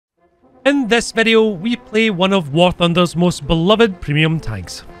In this video, we play one of War Thunder's most beloved premium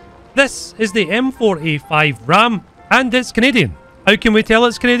tanks. This is the M4A5 RAM, and it's Canadian. How can we tell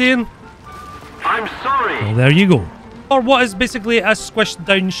it's Canadian? I'm sorry. Well, there you go. Or what is basically a squished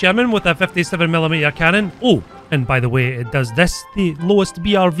down Sherman with a 57mm cannon. Oh, and by the way, it does this, the lowest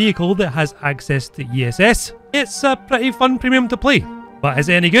BR vehicle that has access to ESS. It's a pretty fun premium to play. But is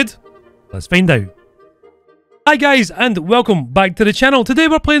it any good? Let's find out. Hi guys, and welcome back to the channel. Today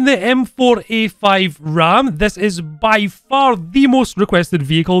we're playing the M4A5 RAM. This is by far the most requested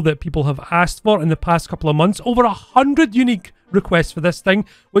vehicle that people have asked for in the past couple of months. Over 100 unique requests for this thing,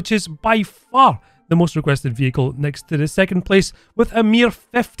 which is by far the most requested vehicle, next to the second place with a mere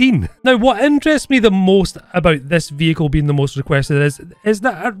 15. Now, what interests me the most about this vehicle being the most requested is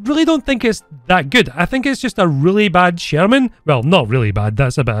that I really don't think it's that good. I think it's just a really bad Sherman. Well, not really bad,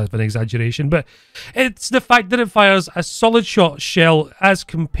 that's a bit of an exaggeration, but it's the fact that it fires a solid shot shell as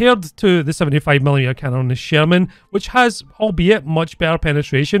compared to the 75mm cannon on the Sherman, which has, albeit much better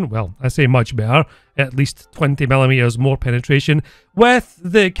penetration. Well, I say much better, at least 20mm more penetration, with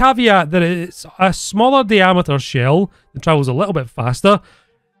the caveat that it's a smaller diameter shell that travels a little bit faster,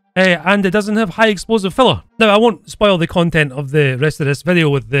 and it doesn't have high explosive filler. Now, I won't spoil the content of the rest of this video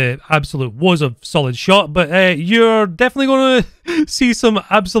with the absolute woes of solid shot, but you're definitely going to see some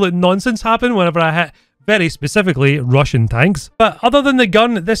absolute nonsense happen whenever I hit very specifically Russian tanks. But other than the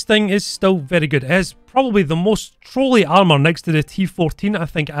gun, this thing is still very good. It has probably the most trolley armour next to the T14 I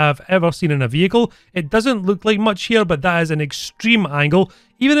think I've ever seen in a vehicle. It doesn't look like much here, but that is an extreme angle.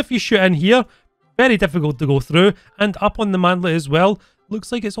 Even if you shoot in here, very difficult to go through. And up on the mantlet as well,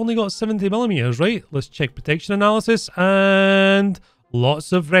 looks like it's only got 70mm, right? Let's check protection analysis, and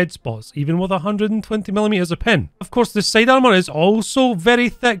lots of red spots, even with 120mm of pin. Of course, the side armour is also very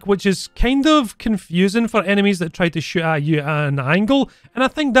thick, which is kind of confusing for enemies that try to shoot at you at an angle, and I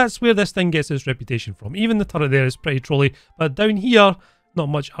think that's where this thing gets its reputation from. Even the turret there is pretty trolly, but down here, not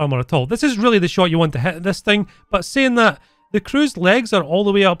much armour at all. This is really the shot you want to hit this thing, but saying that, the crew's legs are all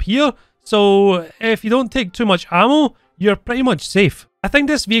the way up here, so if you don't take too much ammo, you're pretty much safe. I think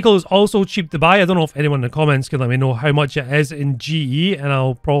this vehicle is also cheap to buy. I don't know if anyone in the comments can let me know how much it is in GE, and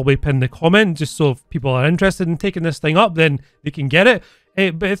I'll probably pin the comment just so if people are interested in taking this thing up, then they can get it.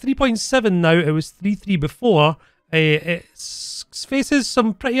 But at 3.7 now, it was 3.3 before. It faces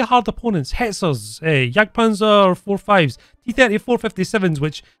some pretty hard opponents. Hetzers, Jagdpanzer 4.5s, T-34 57s,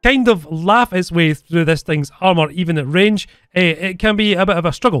 which kind of laugh its way through this thing's armour even at range. It can be a bit of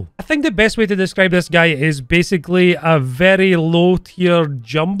a struggle. I think the best way to describe this guy is basically a very low tier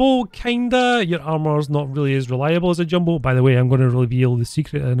jumbo, kinda. Your armour's not really as reliable as a jumbo. By the way, I'm going to reveal the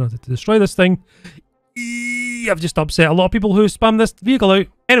secret in order to destroy this thing. I've just upset a lot of people who spam this vehicle out.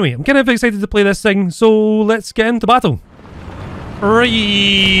 Anyway, I'm kind of excited to play this thing, so let's get into battle.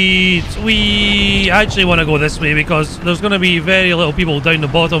 Right, we actually want to go this way because there's going to be very little people down the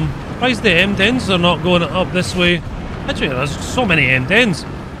bottom. Surprised the M10s are not going up this way. Actually, there's so many M10s.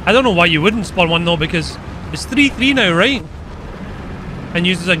 I don't know why you wouldn't spawn one though, because it's 3.3 now, right? And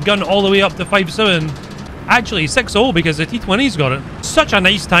uses a gun all the way up to 5.7. Actually, 6.0 because the T20's got it. Such a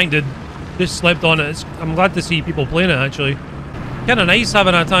nice tank, dude. Just slept on it. I'm glad to see people playing it, actually. Kind of nice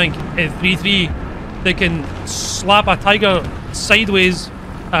having a tank at 3.3 that can slap a Tiger sideways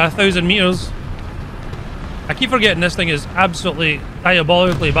at 1,000 meters. I keep forgetting this thing is absolutely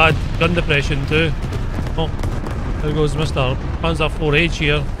diabolically bad gun depression too. Oh, there goes Mr. Panzer 4H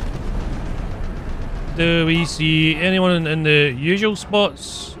here. Do we see anyone in the usual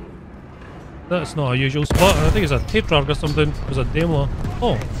spots? That's not a usual spot. I think it's a Tetrarch or something. There's a Daimler.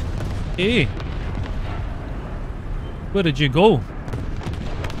 Oh, hey. Where did you go?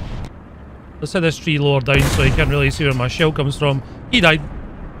 Let's hit this tree lower down so you can't really see where my shell comes from. He died.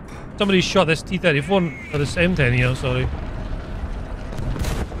 Somebody shot this T-34, or this M10 here, sorry.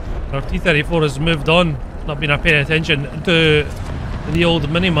 Our T-34 has moved on, not been paying attention to the old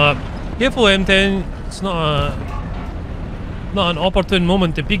minimap. Careful M10, it's not an opportune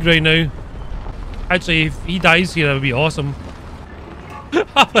moment to peek right now. Actually, if he dies here, that would be awesome.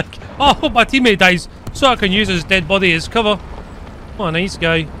 I'm like, oh, I hope my teammate dies so I can use his dead body as cover. What a nice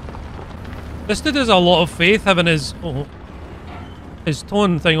guy. This dude has a lot of faith having his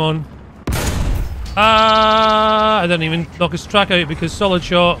tone thing on. I didn't even knock his track out because solid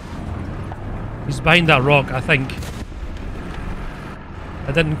shot. He's behind that rock, I think.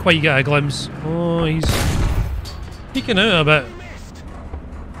 I didn't quite get a glimpse. Oh, he's peeking out a bit.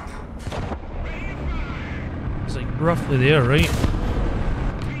 He's like roughly there, right?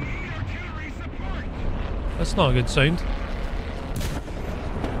 That's not a good sound.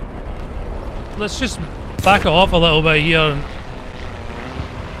 Let's just back it off a little bit here.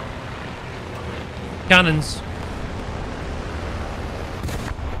 cannons.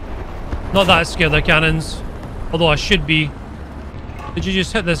 Not that scared of cannons. Although I should be. Did you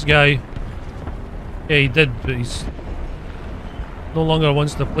just hit this guy? Yeah, he did, but he's no longer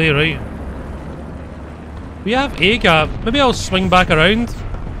wants to play, right? We have A gap. Maybe I'll swing back around.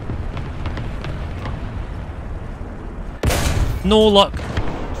 No luck.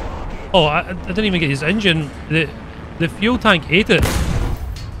 Oh, I didn't even get his engine. The fuel tank ate it.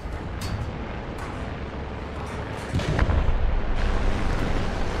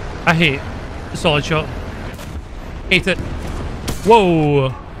 I hate the solid shot. Hate it. Whoa.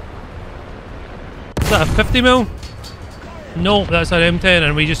 Is that a 50mm? No, that's an M10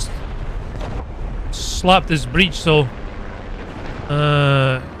 and we just slapped his breech, so...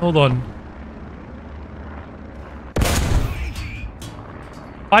 hold on.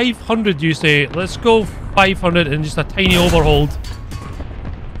 500 you say? Let's go 500 and just a tiny overhold.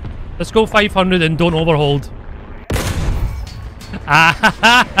 Let's go 500 and don't overhold.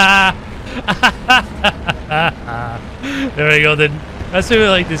 There we go then. That's what we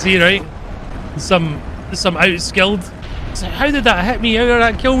like to see, right? Some outskilled. So how did that hit me? How did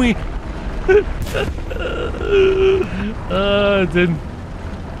that kill me? Oh, dude.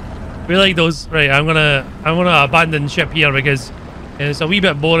 We like those. Right, I'm gonna abandon ship here because it's a wee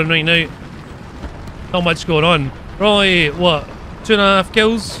bit boring right now. Not much going on. Probably what, 2.5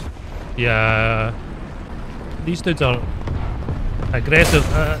 kills? Yeah. These dudes are aggressive.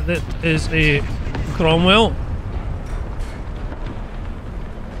 That is a Cromwell.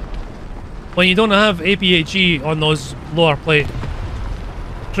 When you don't have APHE on those lower plate,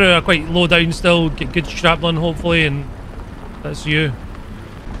 crew are quite low down still, get good shrapnel hopefully, and that's you.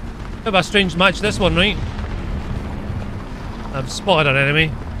 Bit of a strange match this one, right? I've spotted an enemy.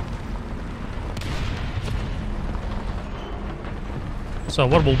 It's a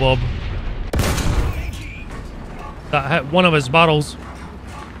Warble Bob. That hit one of his barrels.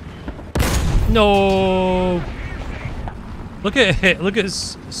 No! Look at it, look at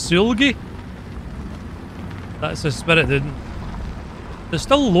Sulgi. That's the spirit, dude. There's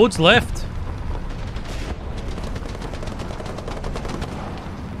still loads left.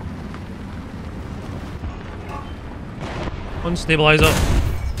 One stabilizer.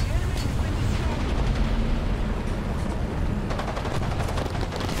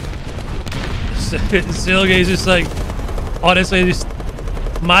 Sulgi is just like, honestly, just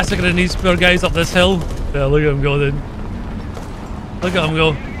massacring these poor guys up this hill. Yeah, look at him go, dude. Look at him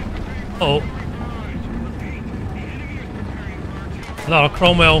go. Uh oh. Another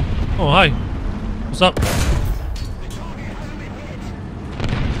Cromwell. Oh, hi. What's up?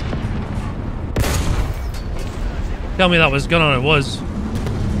 Tell me that was gun on. It was.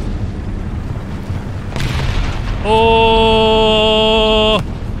 Oh!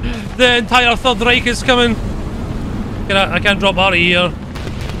 The entire Third Reich is coming. I can't drop out of here.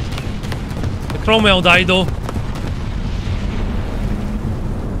 The Cromwell died though.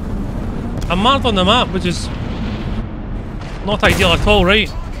 I'm marked on the map, which is not ideal at all, right?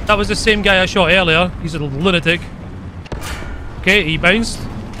 That was the same guy I shot earlier. He's a lunatic. Okay, he bounced.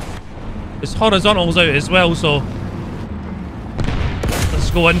 His horizontal's out as well, so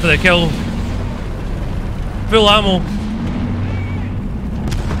let's go in for the kill. Full ammo.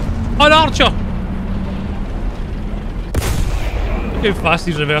 An archer! Look how fast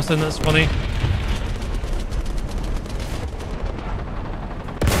he's reversing, that's funny.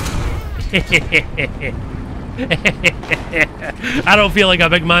 I don't feel like a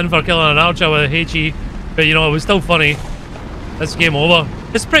big man for killing an archer with a HE, but you know, it was still funny. That's game over.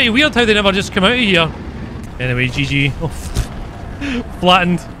 It's pretty weird how they never just come out of here. Anyway, GG. Oh,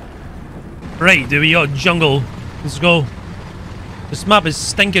 flattened. Right, do we got jungle. Let's go. This map is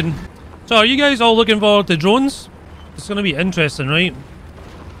stinking. So are you guys all looking forward to drones? It's going to be interesting, right?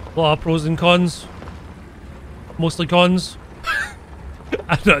 A lot of pros and cons. Mostly cons.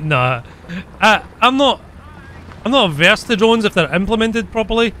 I don't know. I'm not averse to drones if they're implemented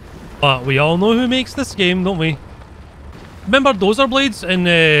properly, but we all know who makes this game, don't we? Remember dozer blades and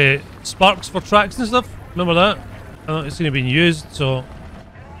sparks for tracks and stuff? Remember that? I don't think it's been used, so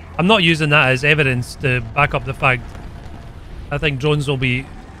I'm not using that as evidence to back up the fact. I think drones will be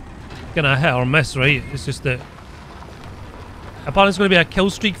gonna hit or miss, right? It's just that apparently it's gonna be a kill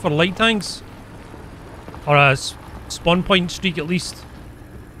streak for light tanks, or a spawn point streak at least.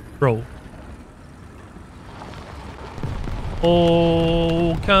 Bro.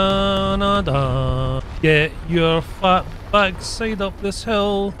 Oh, Canada, get your fat backside up this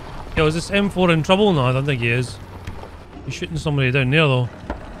hill. Yo, is this M4 in trouble? No, I don't think he is. He's shooting somebody down there though.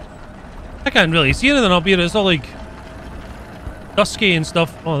 I can't really see anything up here. It's all like dusky and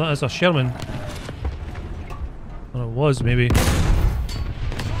stuff. Oh, that is a Sherman. Or it was, maybe.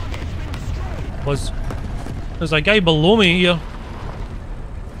 Was. There's a guy below me here.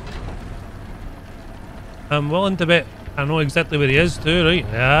 I'm willing to bet I know exactly where he is too, right?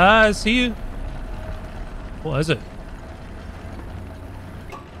 Yeah, I see you. What is it?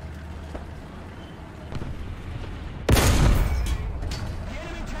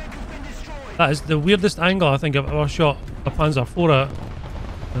 That is the weirdest angle I think I've ever shot a Panzer IV at.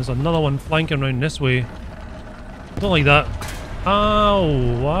 There's another one flanking around this way. Don't like that.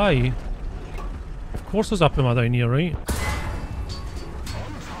 Ow, why? Of course there's a Puma down here, right?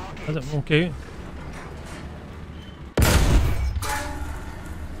 Is it? Okay.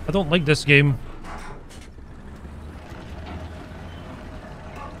 I don't like this game.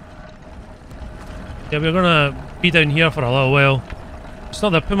 Yeah, we're gonna be down here for a little while. It's not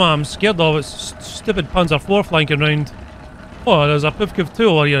the Puma I'm scared of, it's stupid Panzer IV flanking around. Oh, there's a Pivkiv 2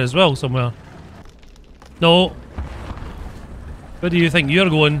 over here as well somewhere. No. Where do you think you're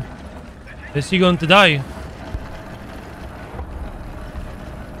going? Is he going to die?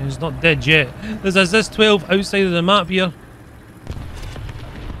 He's not dead yet. There's a ZIS-12 outside of the map here.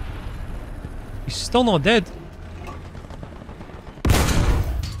 He's still not dead.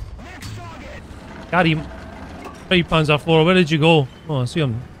 Got him. Right, Panzer IV, where did you go? Oh, I see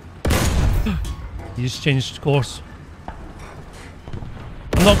him. He just changed course.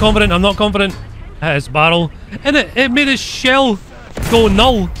 I'm not confident, I'm not confident. Hit his barrel. And it made his shell go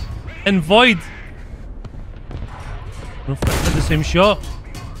null and void. I don't know if I did the same shot.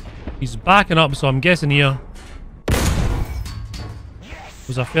 He's backing up, so I'm guessing here. It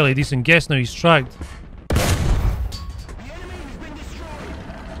was a fairly decent guess, now he's tracked.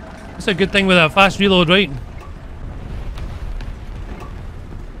 That's a good thing with a fast reload, right?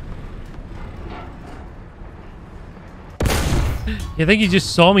 You think he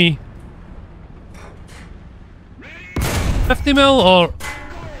just saw me? 50 mil or...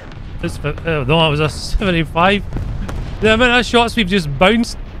 no, that was a 75. The amount of shots we've just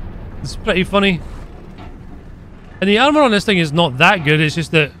bounced. It's pretty funny. And the armour on this thing is not that good, it's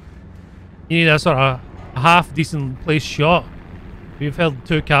just that you need a sort of half decent placed shot. We've held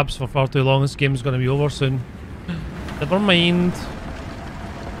 2 caps for far too long, this game's going to be over soon. Never mind.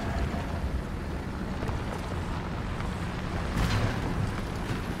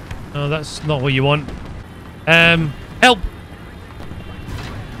 No, that's not what you want. Help!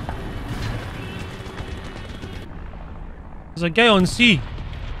 There's a guy on C.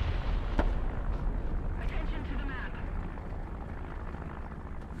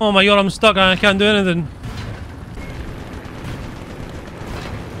 Oh my god, I'm stuck and I can't do anything.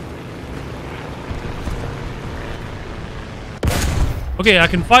 Okay, I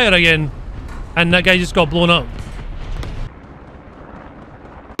can fire again. And that guy just got blown up.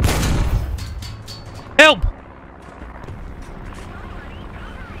 Help!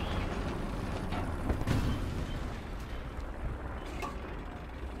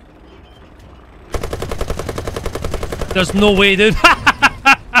 There's no way, dude.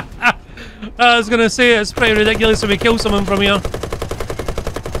 I was gonna say it's pretty ridiculous if we kill someone from here.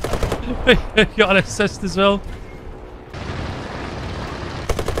 Got an assist as well.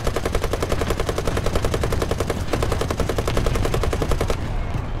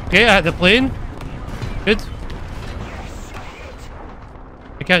 Okay, I hit the plane. Good.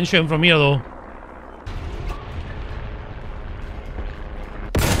 I can't shoot him from here though.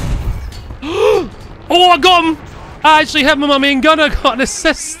 Oh, I got him! I actually hit him with my main gun. I got an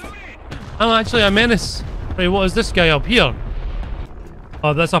assist. I'm actually a menace. Right, what is this guy up here?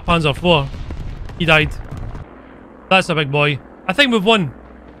 Oh, that's a Panzer IV. He died. That's a big boy. I think we've won.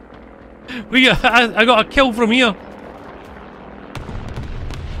 I got a kill from here.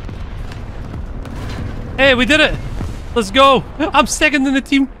 Hey, we did it. Let's go. I'm second in the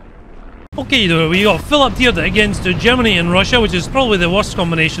team. Okay, though, we got full up tiered against Germany and Russia, which is probably the worst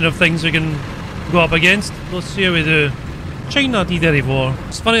combination of things we can go up against. Let's see how we do. China T-34.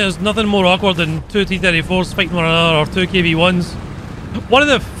 It's funny, there's nothing more awkward than 2 T-34s fighting one another or 2 KV-1s. One of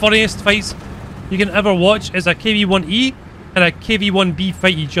the funniest fights you can ever watch is a KV-1E and a KV-1B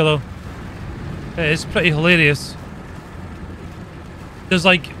fight each other. It's pretty hilarious. There's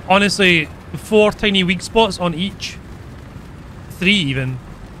like, honestly, 4 tiny weak spots on each. 3 even.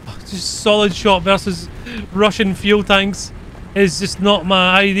 Just solid shot versus Russian fuel tanks is just not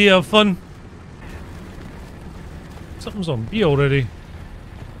my idea of fun. Something's on B already.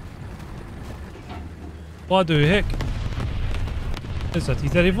 What the heck? It's a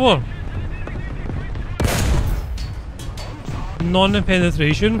T-34.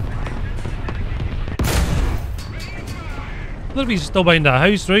 Non-penetration. They'll be still behind that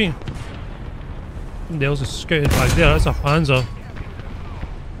house, right? Somebody else is scouting back there. That's a Panzer.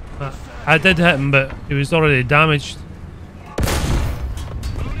 I did hit him, but he was already damaged.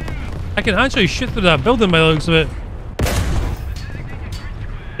 I can actually shoot through that building by the looks of it.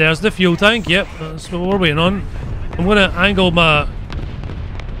 There's the fuel tank. Yep, that's what we're waiting on. I'm going to angle my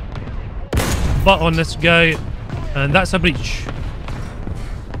butt on this guy, and that's a breach.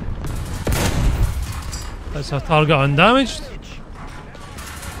 That's a target undamaged.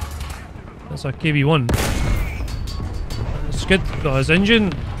 That's a KV-1. That's good. Got his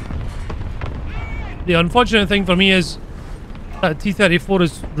engine. The unfortunate thing for me is that T-34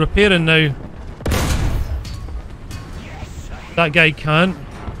 is repairing now. That guy can't.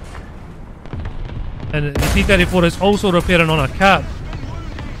 And the T-34 is also repairing on a cap.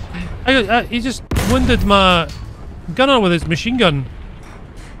 He just wounded my gunner with his machine gun.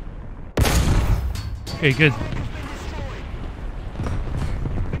 Okay, good.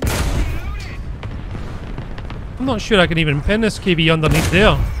 I'm not sure I can even pin this KV underneath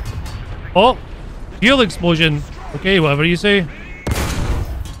there. Oh! Fuel explosion. Okay, whatever you say.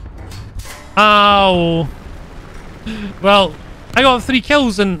 Ow! Well, I got 3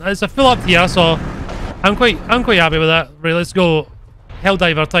 kills and it's a full up tier, so I'm quite happy with that. Right, let's go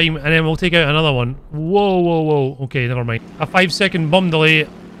Helldiver time and then we'll take out another one. Whoa, whoa, whoa. Okay, never mind. A 5-second bomb delay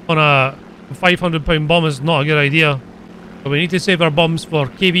on a 500-pound bomb is not a good idea. But we need to save our bombs for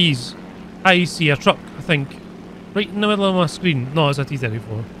KVs. I see a truck, I think. Right in the middle of my screen. No, it's a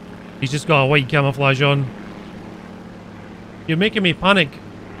T-34. He's just got a white camouflage on. You're making me panic,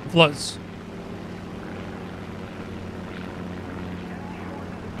 Flutz.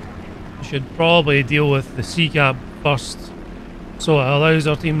 We should probably deal with the C-cap first, so it allows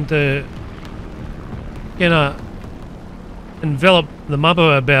our team to kind of envelop the map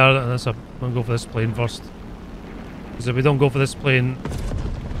a bit better. And I'm going to go for this plane first. Because if we don't go for this plane,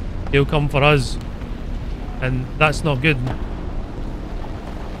 they'll come for us. And that's not good.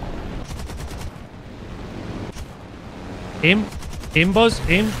 Aim. Aim, Buzz.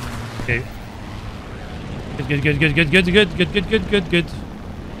 Aim. Okay. Good.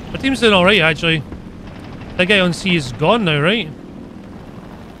 Our team's doing alright, actually. That guy on C is gone now, right?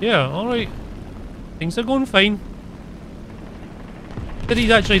 Yeah, alright. Things are going fine. Did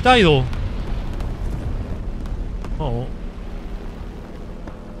he actually die, though? Oh.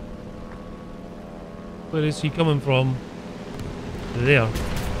 Where is he coming from? There.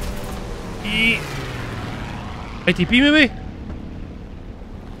 ITP maybe?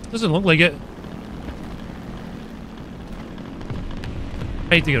 Doesn't look like it.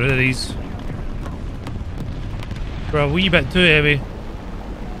 I need to get rid of these. They're a wee bit too heavy.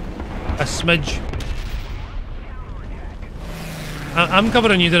 A smidge. I'm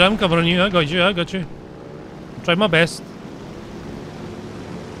covering you, dude. I'm covering you. I got you. I got you. I'll try my best.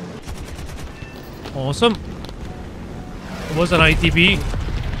 Awesome. It was an ITP.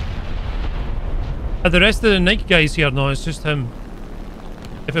 Are the rest of the night guys here? No, it's just him.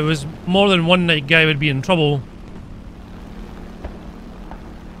 If it was more than one night guy, we'd be in trouble.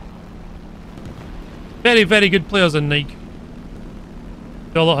 Very, very good players in Nike.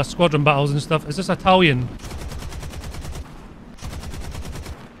 Do a lot of squadron battles and stuff. Is this Italian?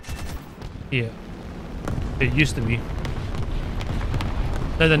 Yeah. It used to be.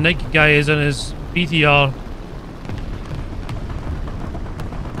 Now the Nike guy is in his BTR.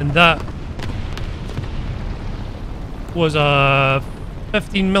 And that was a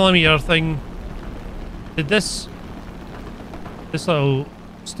 15mm thing. Did this little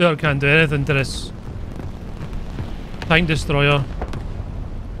Stuart can't do anything to this tank destroyer,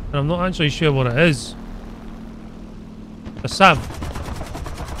 and I'm not actually sure what it is. A Saab.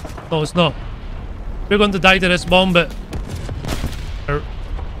 No, it's not. We're going to die to this bomb, but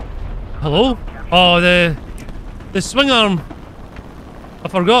hello? Oh, the swing arm. I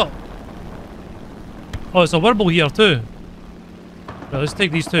forgot. Oh, it's a Wirble here too. Right, let's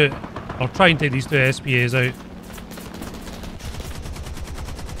take these two. I'll try and take these two SPAs out.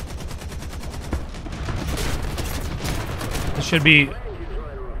 This should be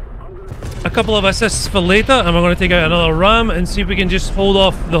a couple of assists for later, and we're going to take out another ram and see if we can just hold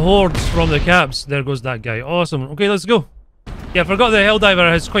off the hordes from the caps. There goes that guy. Awesome. Okay, let's go. Yeah, I forgot the Helldiver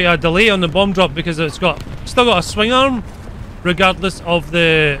has quite a delay on the bomb drop because it's still got a swing arm, regardless of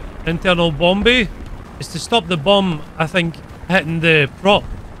the internal bomb bay. It's to stop the bomb, I think, hitting the prop.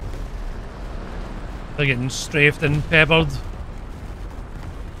 They're getting strafed and peppered.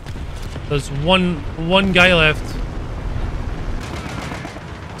 There's one guy left.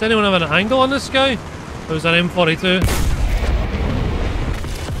 Does anyone have an angle on this guy? There's an M4A5.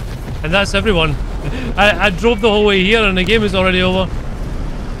 And that's everyone. I drove the whole way here and the game is already over.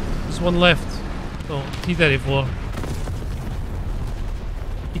 There's one left. Oh, T-34.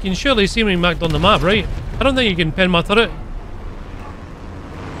 You can surely see me marked on the map, right? I don't think you can pin my turret.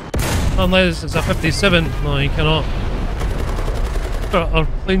 Unless it's a 57. No, you cannot. Our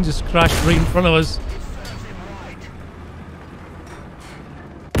plane just crashed right in front of us.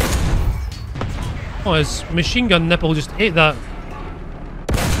 Oh, his machine gun nipple just ate that.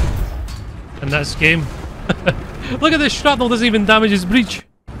 And that's game. Look at this, shrapnel doesn't even damage his breech.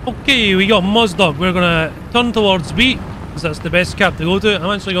 Okay, we got Mozdog. We're gonna turn towards B, because that's the best cap to go to.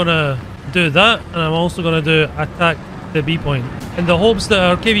 I'm actually gonna do that, and I'm also gonna do attack the B point. In the hopes that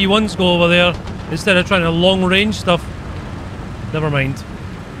our KV-1s go over there, instead of trying to long range stuff. Never mind.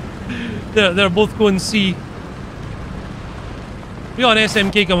 They're both going C. We got an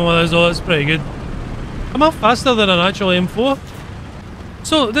SMK coming with us, though, that's pretty good. Am I faster than an actual M4?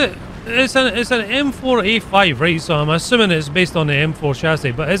 So, it's an M4A5, right? So I'm assuming it's based on the M4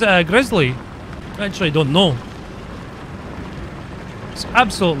 chassis. But is it a Grizzly? I actually don't know. It's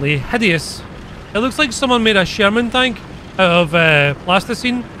absolutely hideous. It looks like someone made a Sherman tank out of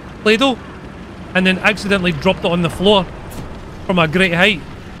plasticine, Play-Doh, and then accidentally dropped it on the floor from a great height.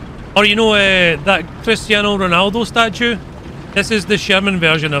 Or you know that Cristiano Ronaldo statue? This is the Sherman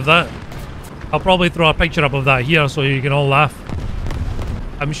version of that. I'll probably throw a picture up of that here so you can all laugh.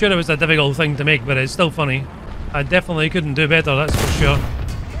 I'm sure it was a difficult thing to make, but it's still funny. I definitely couldn't do better, that's for sure.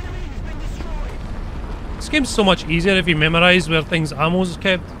 This game's so much easier if you memorise where things ammo's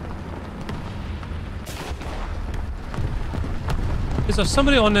kept. Is there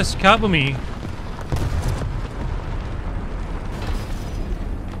somebody on this cap with me?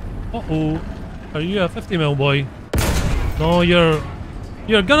 Uh-oh. Are you a 50mm boy? No, your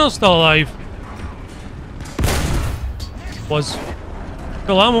gunner's still alive. Was.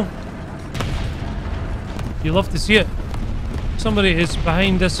 Full ammo. You love to see it. Somebody is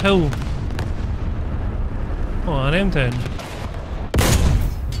behind this hill. Oh, an M10.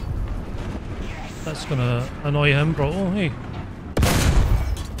 That's gonna annoy him, bro. Oh, hey.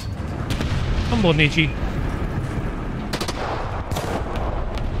 Come on, Nietzsche.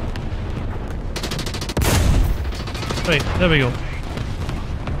 Right, there we go.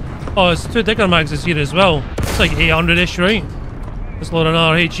 Oh, it's 2 Dicker Maxes here as well. It's like 800-ish, right? Let's load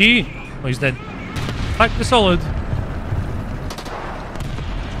another HE. Oh, he's dead. Back to solid.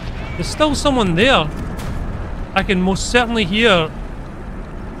 There's still someone there. I can most certainly hear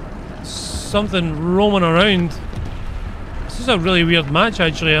something roaming around. This is a really weird match,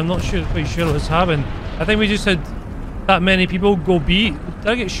 actually. I'm not quite sure what's happened. I think we just had that many people go B. Did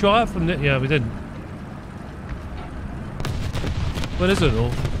I get shot at from there? Yeah, we did. Where is it,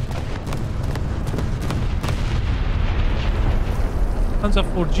 though? Panzer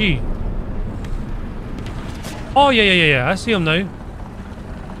 4G. Oh, yeah. I see him now.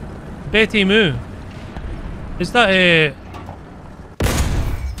 Betty Moo. Is that a...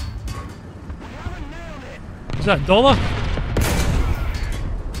 Is that Dollar?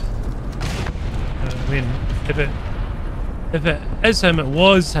 I mean, if it is him, it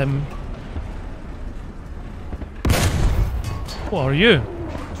was him. What are you?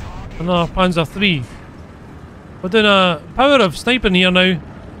 Another Panzer 3. We're doing a power of sniping here now.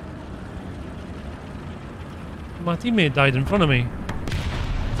 My teammate died in front of me.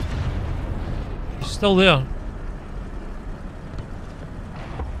 He's still there.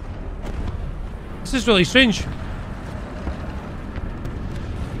 This is really strange.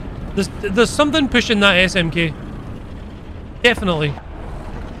 There's something pushing that SMK. Definitely.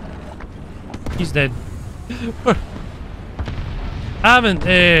 He's dead. I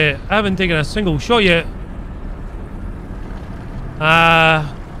haven't taken a single shot yet.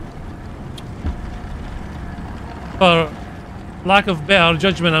 For lack of better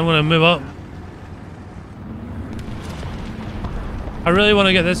judgment, I'm going to move up. I really want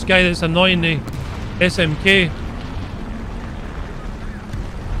to get this guy that's annoying the SMK.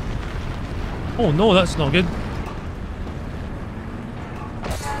 Oh no, that's not good.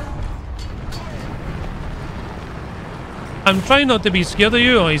 I'm trying not to be scared of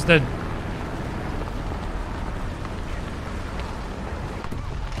you. Oh, he's dead.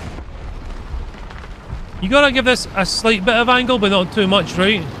 You gotta give this a slight bit of angle, but not too much,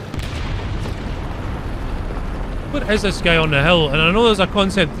 right? What is this guy on the hill? And I know there's a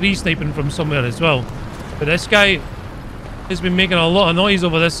Concept 3 sniping from somewhere as well. But this guy has been making a lot of noise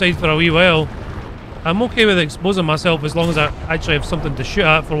over this side for a wee while. I'm okay with exposing myself as long as I actually have something to shoot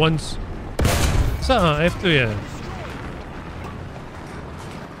at for once. Is that an F2, yeah?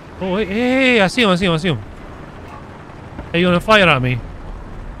 Oh, hey, I see him. Are you gonna fire at me?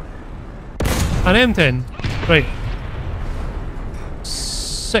 An M10. Right.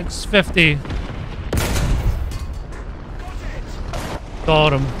 650.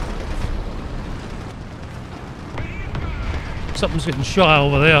 Got him. Something's getting shot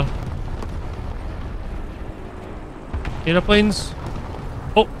over there. Aeroplanes.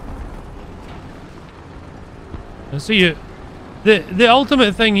 Oh. I see you. The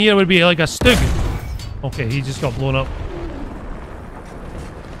ultimate thing here would be like a Stug. Okay, he just got blown up.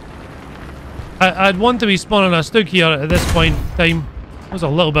 I'd want to be spawning a Stug here at this point in time. It was a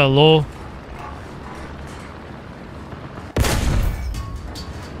little bit low.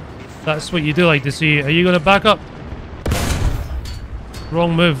 That's what you do like to see. Are you going to back up?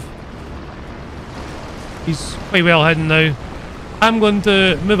 Wrong move. He's quite well hidden now. I'm going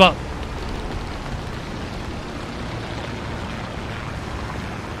to move up.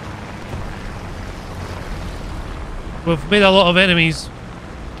 We've made a lot of enemies.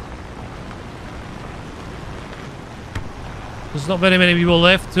 There's not very many people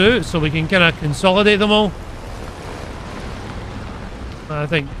left too, so we can kind of consolidate them all. I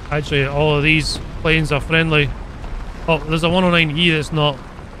think actually all of these planes are friendly. Oh, there's a 109E that's not.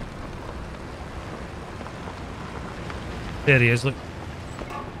 There he is, look.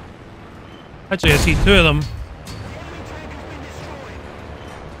 Actually, I see two of them.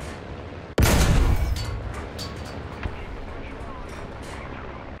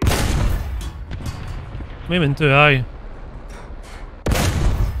 I'm aiming too high.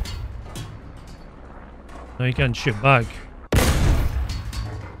 No, he can't shoot back.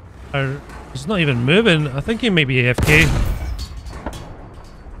 He's not even moving. I think he may be AFK.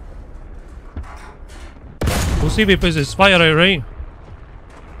 We'll see if he puts his fire out right.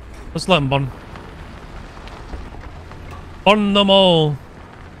 Let's let him burn. Burn them all.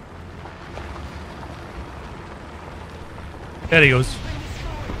 There he goes.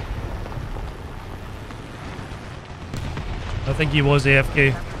 I think he was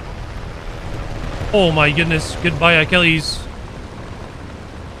AFK. Oh my goodness. Goodbye, Achilles.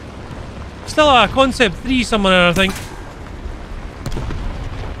 Still a Concept 3 somewhere, I think.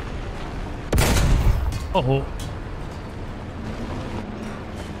 Uh-oh.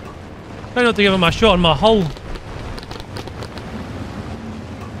 Try not to give him a shot on my hull.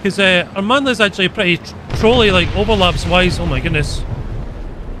 Because Armanda's actually pretty trolly, like, overlaps-wise. Oh my goodness.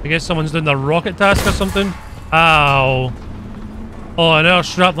 I guess someone's doing their rocket task or something. Ow. Oh, and our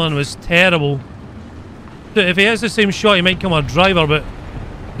shrapnel was terrible. Dude, if he has the same shot, he might come a driver, but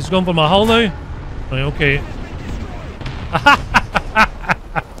he's going for my hull now? Right, okay.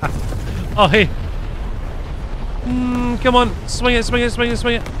 Oh, hey. Come on. Swing it, swing it, swing it,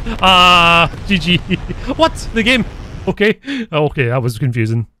 swing it. Ah, GG. What? The game? Okay. Okay, that was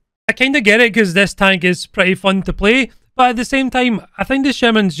confusing. I kind of get it because this tank is pretty fun to play, but at the same time, I think the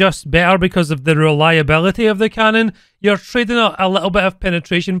Sherman's just better because of the reliability of the cannon. You're trading a little bit of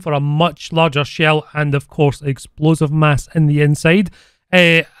penetration for a much larger shell and, of course, explosive mass in the inside.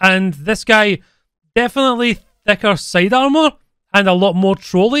 And this guy, definitely thicker side armour and a lot more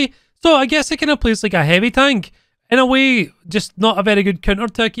trolley. So I guess it kind of plays like a heavy tank. In a way, just not a very good counter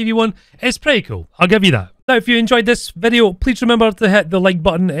to a KV-1. It's pretty cool. I'll give you that. Now, if you enjoyed this video, please remember to hit the like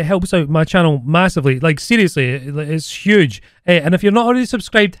button. It helps out my channel massively. Like, seriously, it's huge. And if you're not already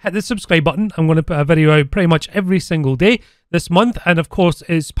subscribed, hit the subscribe button. I'm going to put a video out pretty much every single day this month. And of course,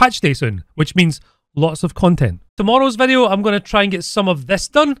 it's patch day soon, which means lots of content. Tomorrow's video, I'm going to try and get some of this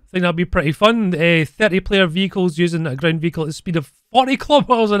done. I think that'll be pretty fun. 30-player vehicles using a ground vehicle at the speed of 40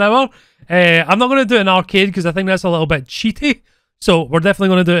 kilometers an hour. I'm not going to do it in arcade because I think that's a little bit cheaty. So we're definitely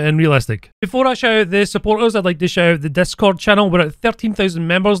going to do it in realistic. Before I shout out the supporters, I'd like to shout out the Discord channel. We're at 13,000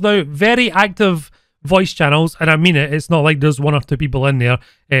 members now. Very active voice channels, and I mean it. It's not like there's one or two people in there.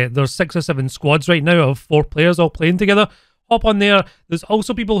 There's 6 or 7 squads right now of 4 players all playing together. Hop on there. There's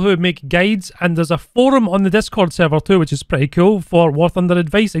also people who make guides, and there's a forum on the Discord server too, which is pretty cool for War Thunder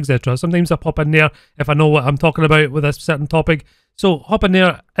advice, etc. Sometimes I pop in there if I know what I'm talking about with a certain topic. So hop in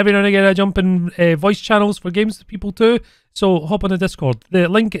there. Every now and again I jump in voice channels for games to people too. So hop on the Discord. The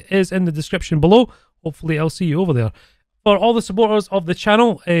link is in the description below. Hopefully I'll see you over there. For all the supporters of the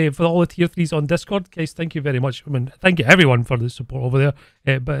channel, for all the tier 3s on Discord, guys, thank you very much. I mean, thank you everyone for the support over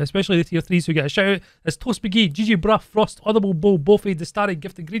there, but especially the tier 3s who get a shout out. There's Toast McGee, Gigi Bruff, Frost, Audible, Bo, Bofi, Destari,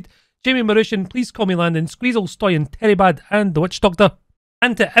 Gifted Greed, Jamie Marusian, Please Call Me Landon, Squeezle, Stoyan, Terrybad, and The Witch Doctor.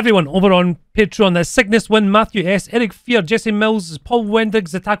 And to everyone over on Patreon, there's Cygnus Win, Matthew S, Eric Fear, Jesse Mills, Paul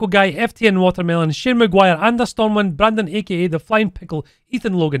Wendriggs, the Taco Guy, FTN Watermelon, Shane Maguire, Anders Stormwind, Brandon aka The Flying Pickle,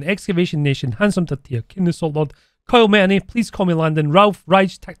 Ethan Logan, Excavation Nation, Handsome Tatia, King the Salt Lord, Coil Metany, Please Call Me Landon, Ralph,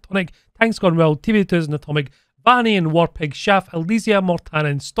 Raj, Tectonic, Tanks Gone Well, TV2 and Atomic, Vanny and Warpig, Shaft, Elysia, Mortana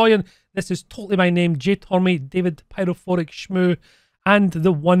and Stoyan. This is totally my name, J Tormy, David, Pyrophoric, Shmoo, and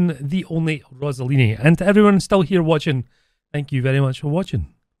the one, the only Rosalini. And to everyone still here watching, Thank you very much for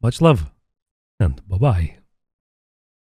watching. Much love, and bye-bye.